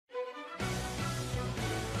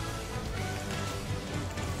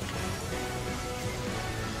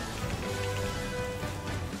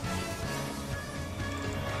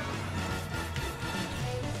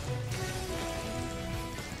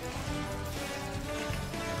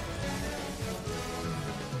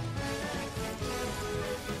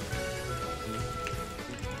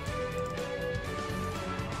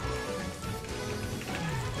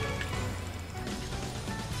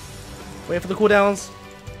Wait for the cooldowns.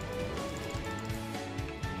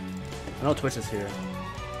 I know Twitch is here.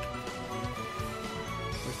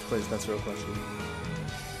 Where's Twitch? That's the real question.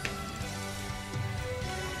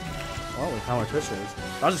 Oh, we found where Twitch is.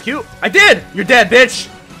 That was just cute. I did! You're dead, bitch!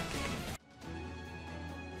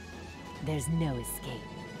 There's no escape.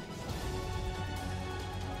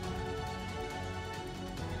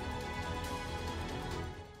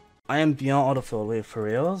 I am beyond autofill. Wait, for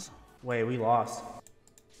reals? Wait, we lost.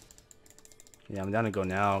 Yeah, I'm down to go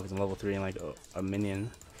now because I'm level 3 and like a minion.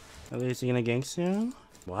 At least you're gonna gank soon?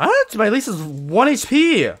 What? My Elise is 1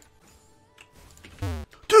 HP!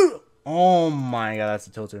 Dude! Oh my god, that's a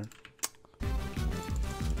tilter.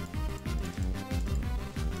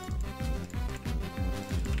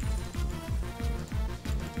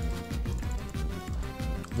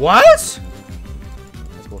 What?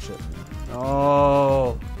 That's bullshit.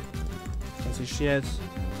 Oh. Can't see shit.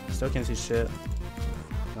 Still can't see shit.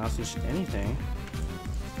 I don't see anything.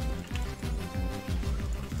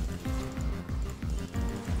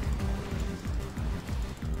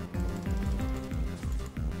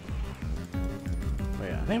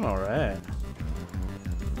 Wait, I think I'm alright.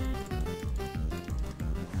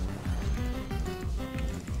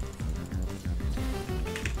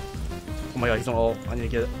 Oh my god, he's on ult. I need to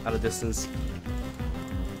get out of distance.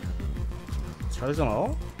 Charlie's on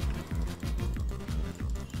ult?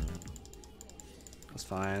 That's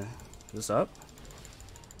fine. Is this up?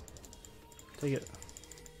 Take it.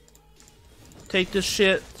 Take this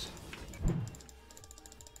shit.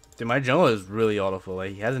 Dude, my jungle is really autofill.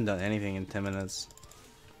 Like, he hasn't done anything in 10 minutes.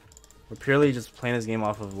 We're purely just playing this game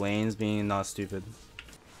off of lanes being not stupid.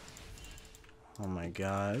 Oh my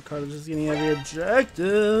god, Carter's just getting every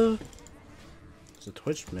objective. It's a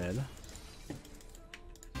Twitch mid.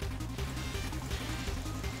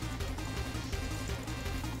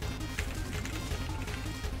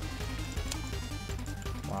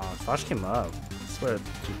 Wow, Fosh came up. I swear to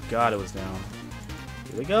God it was down.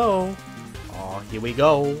 Here we go. Oh, here we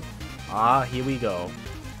go. Ah, here we go.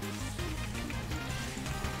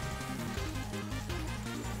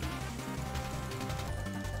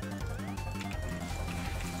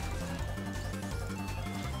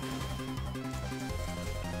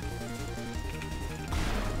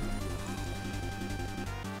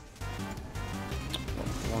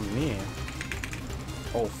 On me.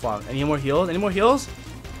 Oh fuck. Any more heals? Any more heals?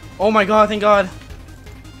 Oh my god, thank god.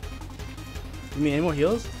 You mean any more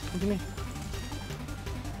heals? Come to me.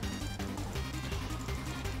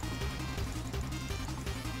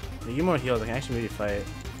 Yeah, give me more heals. I can actually maybe fight.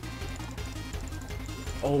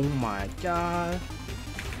 Oh my god.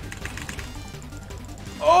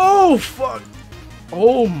 Oh fuck.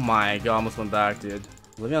 Oh my god, almost went back, dude.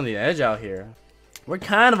 Living on the edge out here. We're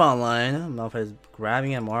kind of online. I don't know if I was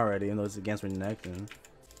grabbing him already, even though it's against Renekton.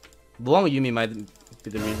 Belong with Yumi might be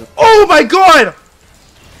the reason. Oh my god!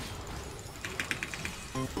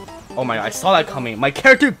 Oh my god, I saw that coming. My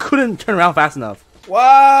character couldn't turn around fast enough.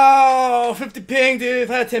 Wow! 50 ping, dude. If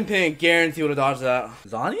I had 10 ping, guarantee would have dodged that.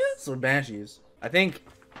 Zhonya's or Banshees? I think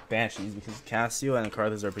Banshees because YASUO and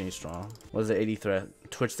Karthus are pretty strong. What is the 80 threat?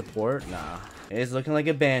 Twitch support? Nah. It's looking like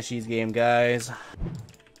a Banshees game, guys.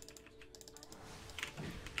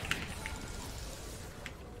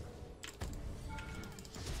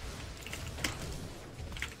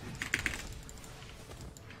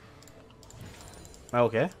 Am I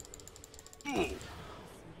okay?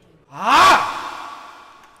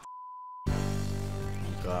 Ah! Oh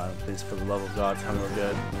god, please, for the love of God, tell me we're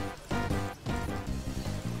good.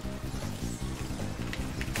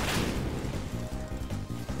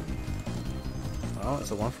 Oh,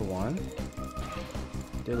 it's a 1-for-1.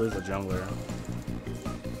 Did lose the jungler.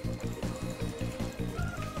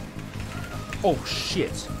 Oh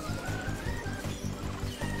shit!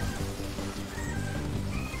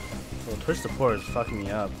 Twitch support is fucking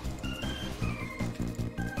me up.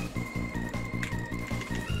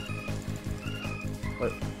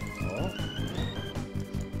 What? Oh.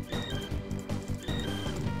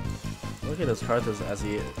 Look at this Karthus as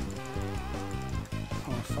he.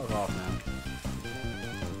 Oh, fuck off, man.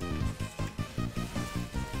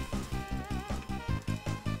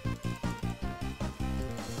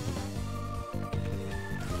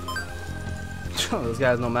 This guy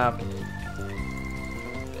has no map.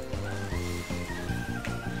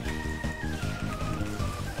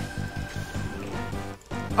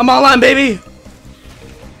 I'm online, baby!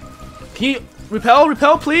 Can you repel?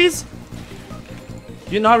 Repel, please?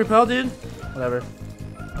 You know how to repel, dude? Whatever.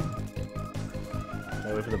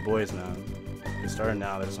 Gotta wait for the boys, man. They started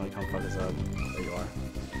now, they just want to come fuck us up. There you are.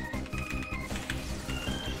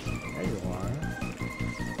 There you are.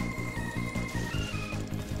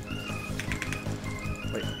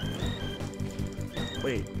 Wait.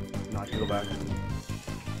 Wait. No, I can go back.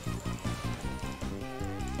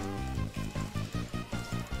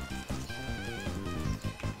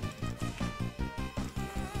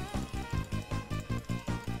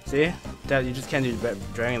 See? Dad, you just can't do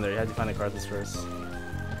dragon there. You had to find a card this first.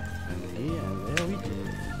 And there we go.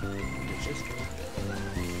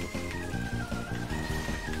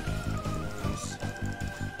 Nice.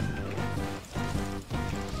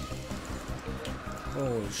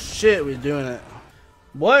 Oh shit, we're doing it.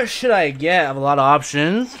 What should I get? I have a lot of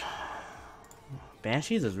options.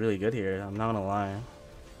 Banshees is really good here, I'm not gonna lie.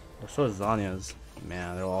 Or so is Zanya's.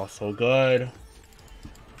 Man, they're all so good.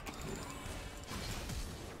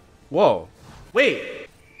 Whoa. Wait.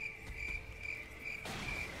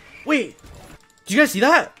 Wait. Did you guys see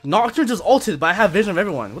that? Nocturne just ulted, but I have vision of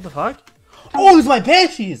everyone. What the fuck? Oh, it's my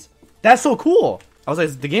Banshees! That's so cool. I was like,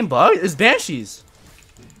 is the game bugged? It's Banshees.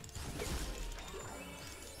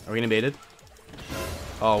 Are we getting baited?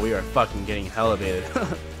 Oh, we are fucking getting hella baited.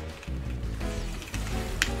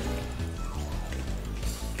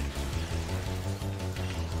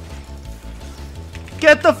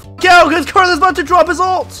 Get the f out, because Carla's about to drop his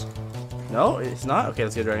ult! No, it's not? Okay,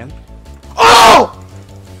 let's get Dragon. Oh!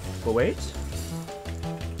 But wait.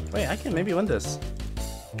 Wait, I can maybe win this.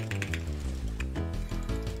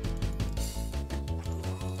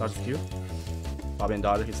 Dodge Q. Bobby and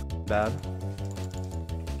Dodger, he's bad.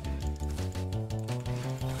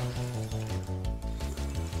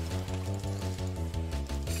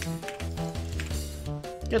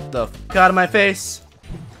 Get the f out of my face.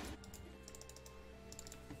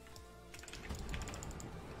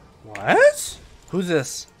 What? Who's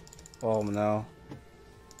this? Oh no.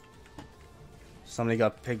 Somebody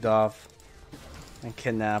got picked off and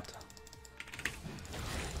kidnapped.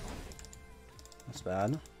 That's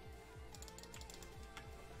bad.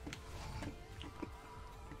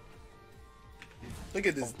 Look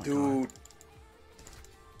at this dude.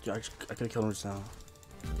 Yeah, I could've killed him just now.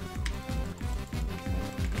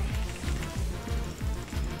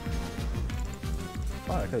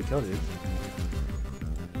 Oh, I could've killed you.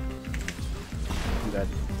 I'm dead.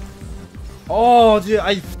 Oh, dude,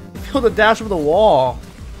 I filled the dash over the wall.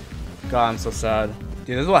 God, I'm so sad.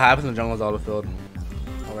 Dude, this is what happens when jungle's autofilled.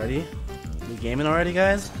 Already? We gaming already,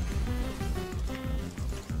 guys?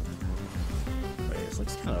 Wait, this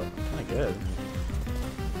looks kind of good.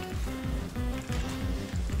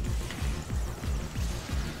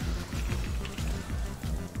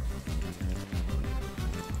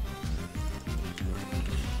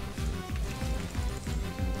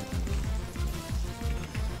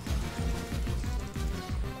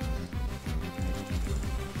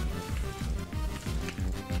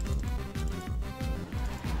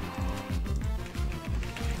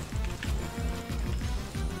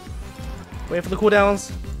 Wait for the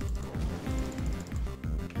cooldowns.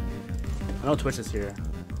 I know Twitch is here.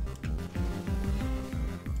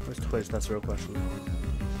 Where's Twitch? That's the real question.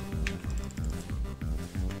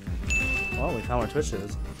 Oh, we found where Twitch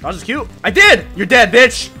is. Dodge is cute. I did! You're dead,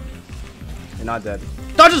 bitch! You're not dead.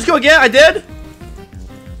 Dodge is cute again! I did!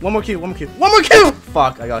 One more Q, one more Q. One more Q!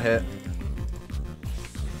 Fuck, I got hit.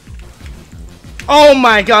 Oh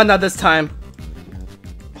my god, not this time.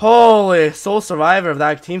 Holy, sole survivor of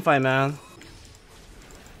that team fight, man.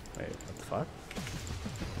 Wait, what the fuck?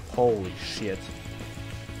 Holy shit.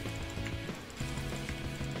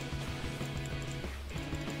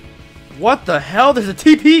 What the hell? There's a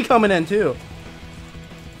TP coming in too.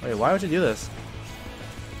 Wait, why would you do this?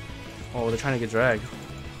 Oh, they're trying to get dragged.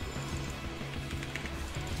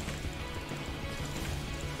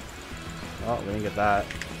 Oh, we didn't get that.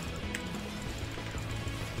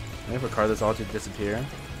 I'm waiting for Carlos all to disappear.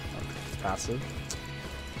 Oh, it's passive.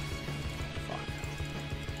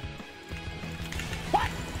 Fuck.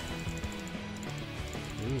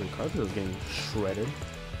 Ooh, Carlos is getting shredded.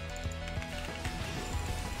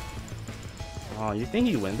 Oh, you think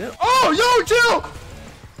he wins it? Oh, yo, chill!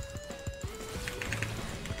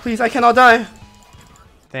 Please, I cannot die.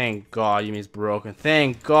 Thank God Yumi's broken.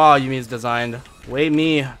 Thank God Yumi's designed. Wait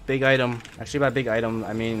me, big item. Actually, by big item,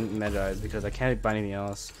 I mean Magi's because I can't buy anything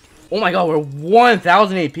else. Oh my God, we're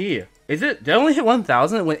 1,000 AP. Is it? Did I only hit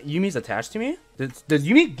 1,000 when Yumi's attached to me? Does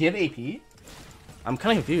Yumi give AP? I'm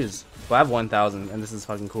kind of confused. But I have 1,000, and this is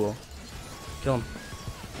fucking cool. Kill him.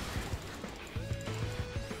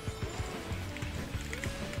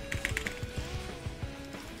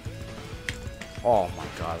 Oh my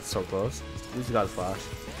God, it's so close. He's got his flash.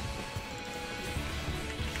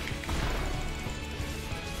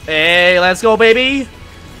 Hey, let's go, baby!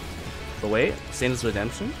 But wait, Saint's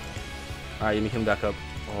Redemption? Alright, you make him back up.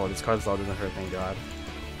 Oh, this card's all doesn't hurt, thank God.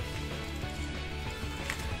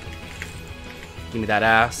 Give me that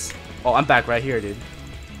ass. Oh, I'm back right here, dude.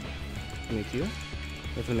 Give me a Q.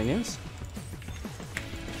 Wait for the minions.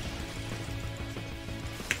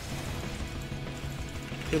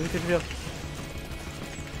 Kill.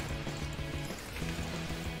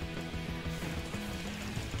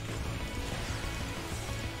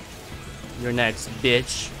 You're next,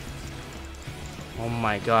 bitch. Oh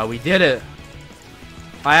my god, we did it.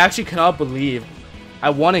 I actually cannot believe I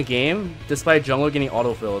won a game despite jungler getting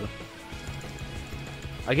autofilled.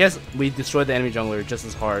 I guess we destroyed the enemy jungler just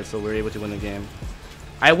as hard, so we were able to win the game.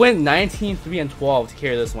 I went 19, 3, and 12 to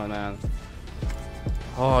carry this one, man.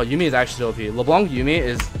 Oh, Yuumi is actually so OP. Leblanc Yuumi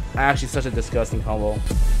is actually such a disgusting combo.